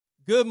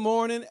Good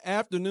morning,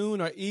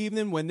 afternoon, or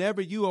evening,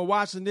 whenever you are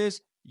watching this.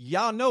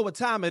 Y'all know what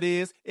time it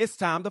is. It's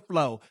time to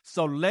flow.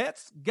 So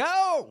let's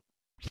go.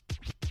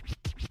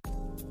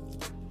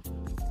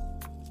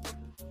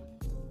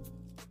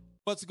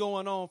 What's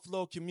going on,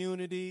 Flow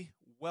community?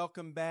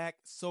 Welcome back.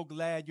 So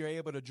glad you're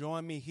able to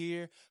join me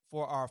here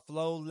for our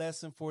flow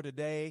lesson for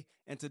today.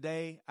 And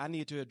today I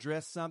need to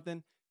address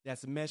something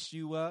that's messed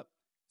you up.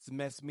 It's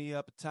messed me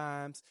up at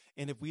times.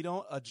 And if we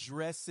don't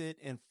address it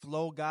and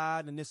flow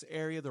God in this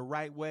area the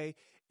right way,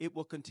 it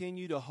will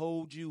continue to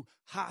hold you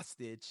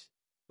hostage,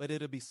 but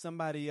it'll be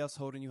somebody else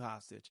holding you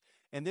hostage.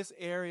 And this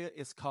area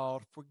is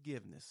called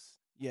forgiveness.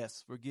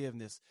 Yes,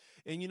 forgiveness.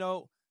 And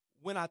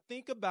when I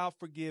think about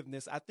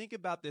forgiveness, I think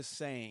about this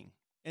saying.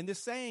 And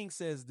this saying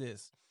says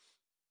this: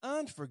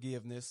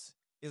 unforgiveness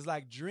is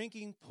like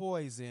drinking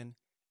poison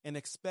and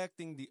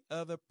expecting the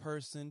other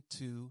person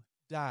to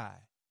die.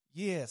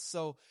 Yes.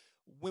 So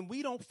when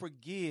we don't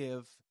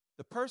forgive,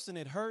 the person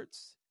it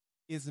hurts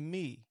is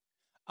me.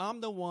 I'm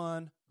the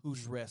one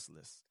who's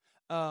restless.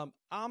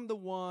 I'm the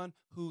one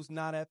who's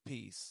not at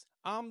peace.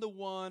 I'm the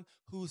one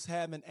who's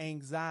having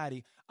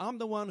anxiety. I'm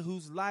the one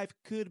whose life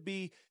could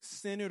be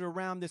centered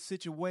around this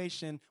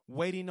situation,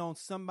 waiting on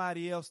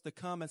somebody else to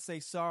come and say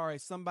sorry,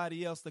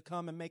 somebody else to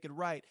come and make it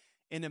right,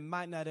 and it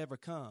might not ever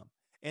come.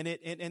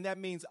 And that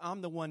means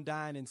I'm the one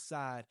dying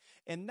inside.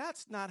 And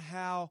that's not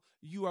how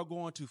you are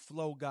going to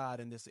flow God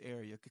in this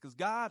area, because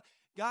God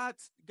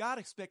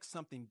expects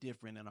something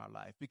different in our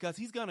life, because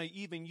he's going to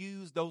even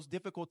use those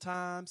difficult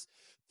times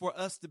for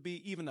us to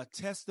be even a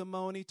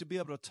testimony, to be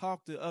able to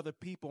talk to other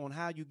people on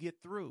how you get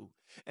through.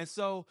 And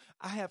so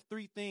I have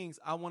three things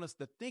I want us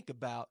to think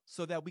about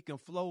so that we can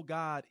flow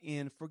God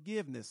in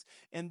forgiveness.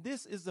 And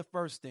this is the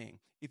first thing.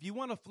 If you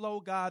want to flow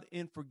God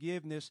in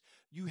forgiveness,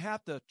 you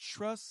have to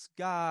trust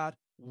God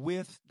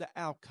with the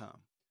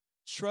outcome.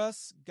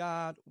 Trust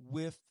God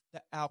with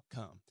the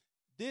outcome.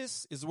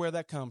 This is where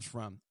that comes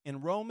from.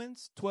 In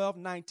Romans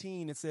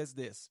 12:19, it says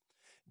this: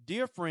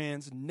 dear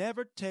friends,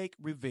 never take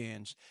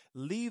revenge.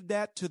 Leave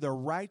that to the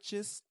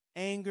righteous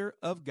anger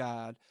of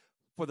God.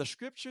 For the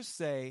scriptures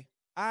say,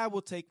 I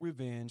will take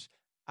revenge.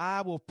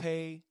 I will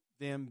pay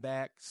them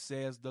back,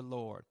 says the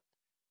Lord.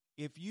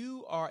 If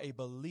you are a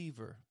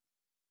believer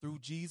through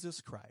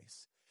Jesus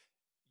Christ,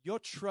 your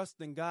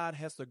trust in God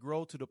has to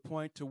grow to the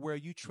point to where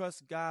you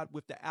trust God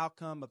with the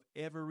outcome of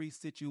every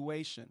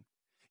situation.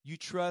 You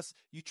trust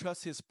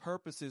his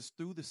purposes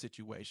through the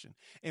situation.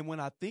 And when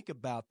I think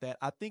about that,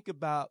 I think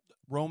about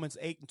Romans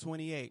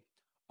 8:28.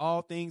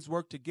 All things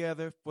work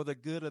together for the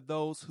good of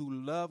those who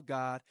love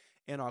God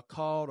and are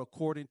called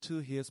according to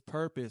his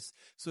purpose.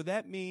 So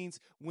that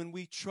means when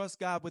we trust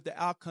God with the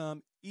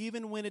outcome,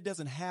 even when it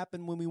doesn't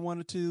happen when we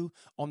wanted to,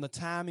 on the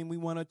timing we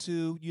wanted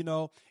to,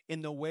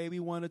 in the way we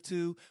wanted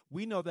to,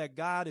 we know that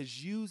God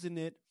is using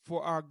it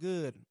for our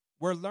good.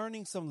 We're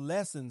learning some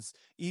lessons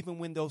even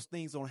when those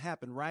things don't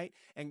happen, right?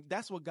 And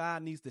that's what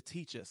God needs to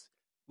teach us.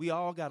 We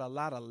all got a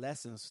lot of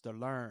lessons to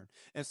learn.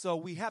 And so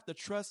we have to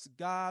trust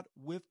God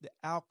with the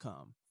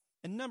outcome.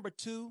 And number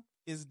two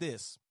is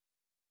this: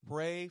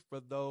 pray for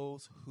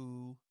those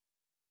who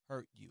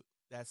hurt you.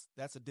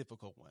 That's a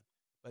difficult one.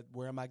 But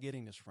where am I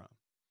getting this from?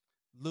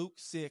 Luke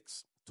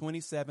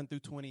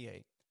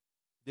 6:27-28.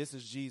 This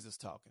is Jesus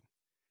talking.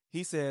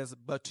 He says,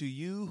 but to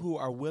you who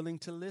are willing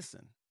to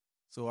listen.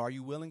 So are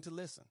you willing to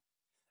listen?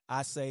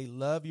 I say,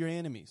 love your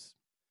enemies.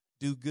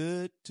 Do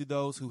good to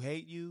those who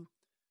hate you.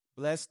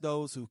 Bless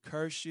those who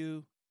curse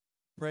you.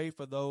 Pray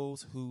for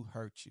those who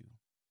hurt you.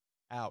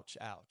 Ouch,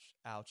 ouch,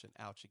 ouch, and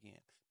ouch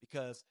again.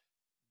 Because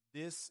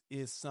this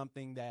is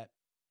something that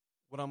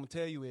what I'm going to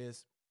tell you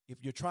is,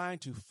 if you're trying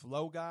to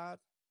flow God,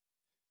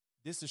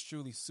 this is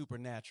truly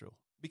supernatural,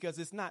 because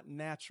it's not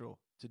natural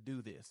to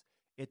do this.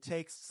 It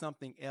takes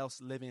something else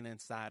living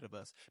inside of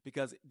us,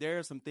 because there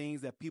are some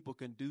things that people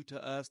can do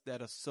to us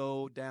that are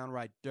so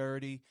downright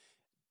dirty,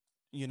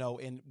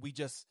 and we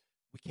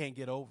can't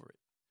get over it.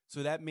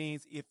 So that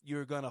means if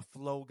you're going to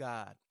flow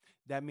God,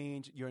 that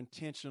means you're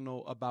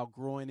intentional about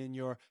growing in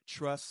your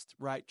trust,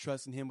 right?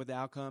 Trusting him with the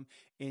outcome,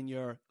 in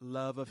your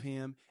love of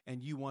him,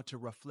 and you want to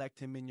reflect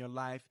him in your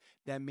life.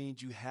 That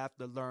means you have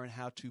to learn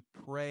how to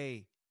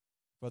pray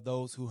for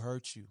those who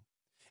hurt you.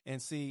 And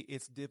see,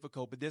 it's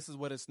difficult, but this is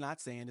what it's not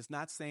saying. It's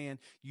not saying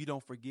you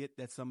don't forget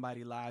that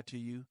somebody lied to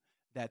you,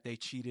 that they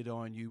cheated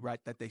on you,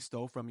 right? That they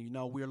stole from you.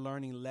 No, we're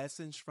learning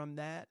lessons from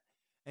that.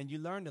 And you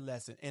learn the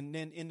lesson. And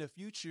then in the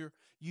future,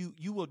 you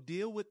will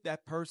deal with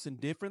that person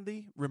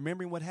differently,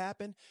 remembering what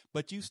happened,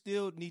 but you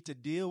still need to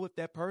deal with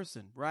that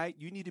person, right?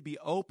 You need to be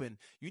open.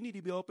 You need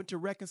to be open to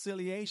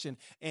reconciliation.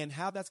 And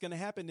how that's going to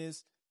happen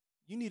is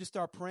you need to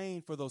start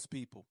praying for those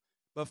people.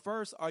 But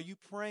first, are you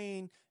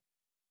praying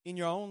in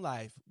your own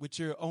life with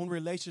your own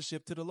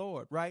relationship to the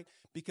Lord, right?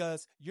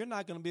 Because you're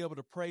not going to be able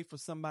to pray for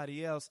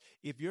somebody else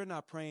if you're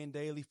not praying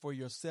daily for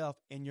yourself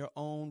in your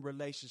own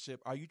relationship.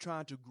 Are you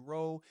trying to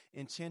grow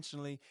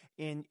intentionally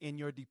in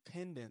your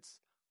dependence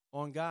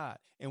on God?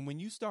 And when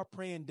you start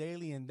praying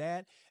daily in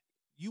that,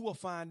 you will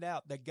find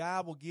out that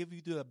God will give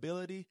you the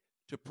ability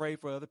to pray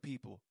for other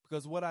people.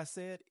 Because what I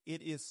said,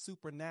 it is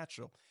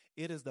supernatural.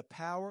 It is the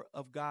power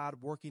of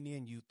God working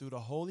in you through the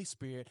Holy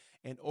Spirit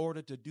in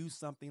order to do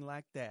something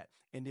like that.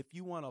 And if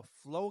you want to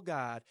flow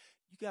God,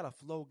 you got to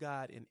flow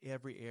God in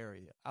every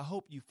area. I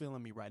hope you're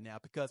feeling me right now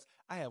because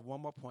I have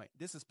one more point.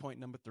 This is point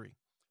number 3.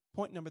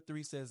 Point number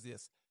 3 says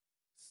this: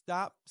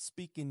 stop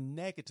speaking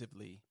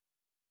negatively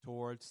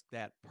towards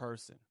that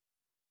person.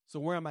 So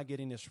where am I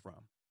getting this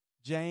from?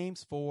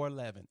 James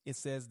 4:11. It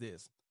says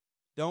this: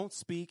 don't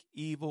speak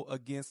evil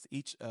against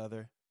each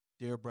other,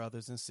 dear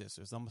brothers and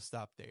sisters. I'm going to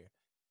stop there.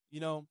 You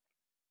know,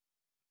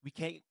 we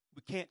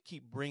can't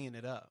keep bringing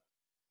it up,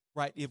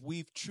 right? If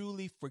we've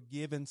truly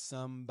forgiven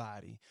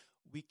somebody,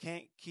 we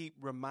can't keep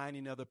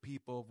reminding other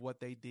people of what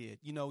they did.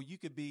 You know, you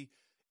could be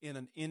in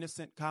an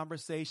innocent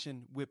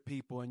conversation with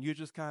people and you're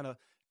just kind of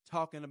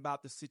talking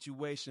about the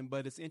situation,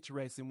 but it's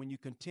interesting when you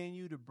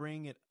continue to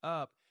bring it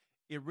up,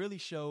 it really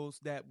shows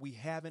that we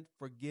haven't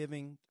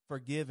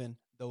forgiven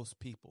those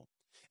people.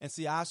 And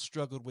see, I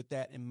struggled with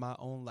that in my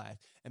own life,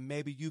 and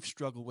maybe you've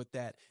struggled with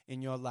that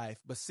in your life.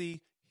 But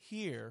see,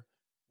 here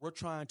we're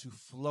trying to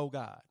flow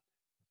God,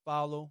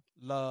 follow,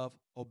 love,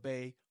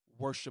 obey,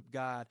 worship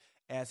God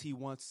as he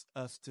wants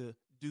us to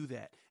do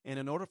that. And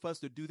in order for us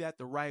to do that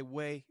the right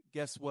way,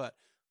 guess what?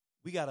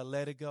 We got to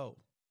let it go.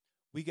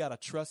 We got to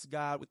trust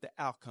God with the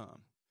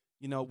outcome.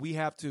 You know, we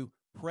have to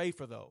pray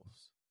for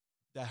those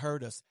that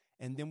hurt us.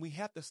 And then we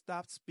have to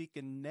stop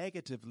speaking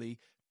negatively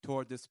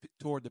toward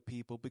the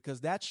people,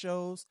 because that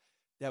shows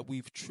that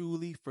we've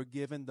truly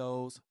forgiven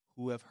those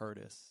who have hurt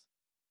us.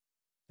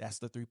 That's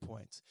the 3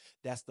 points.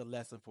 That's the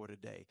lesson for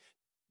today.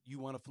 You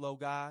want to flow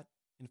God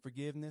in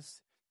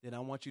forgiveness? Then I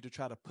want you to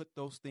try to put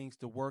those things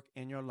to work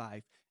in your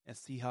life and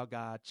see how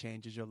God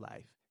changes your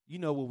life. You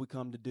know what we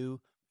come to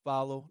do: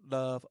 follow,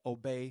 love,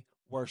 obey,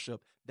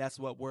 worship. That's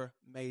what we're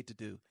made to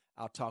do.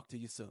 I'll talk to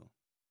you soon.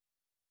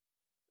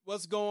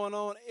 What's going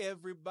on,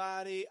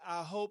 everybody?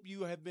 I hope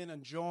you have been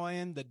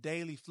enjoying the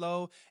Daily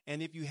Flow.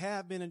 And if you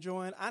have been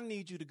enjoying, I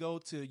need you to go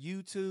to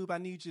YouTube. I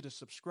need you to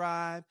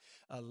subscribe,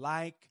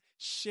 like,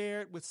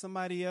 share it with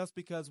somebody else,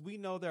 because we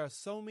know there are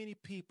so many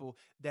people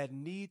that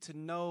need to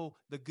know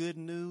the good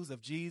news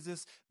of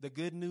Jesus, the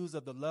good news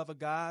of the love of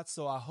God.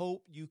 So I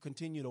hope you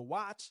continue to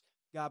watch.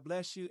 God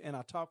bless you, and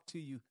I'll talk to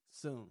you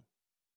soon.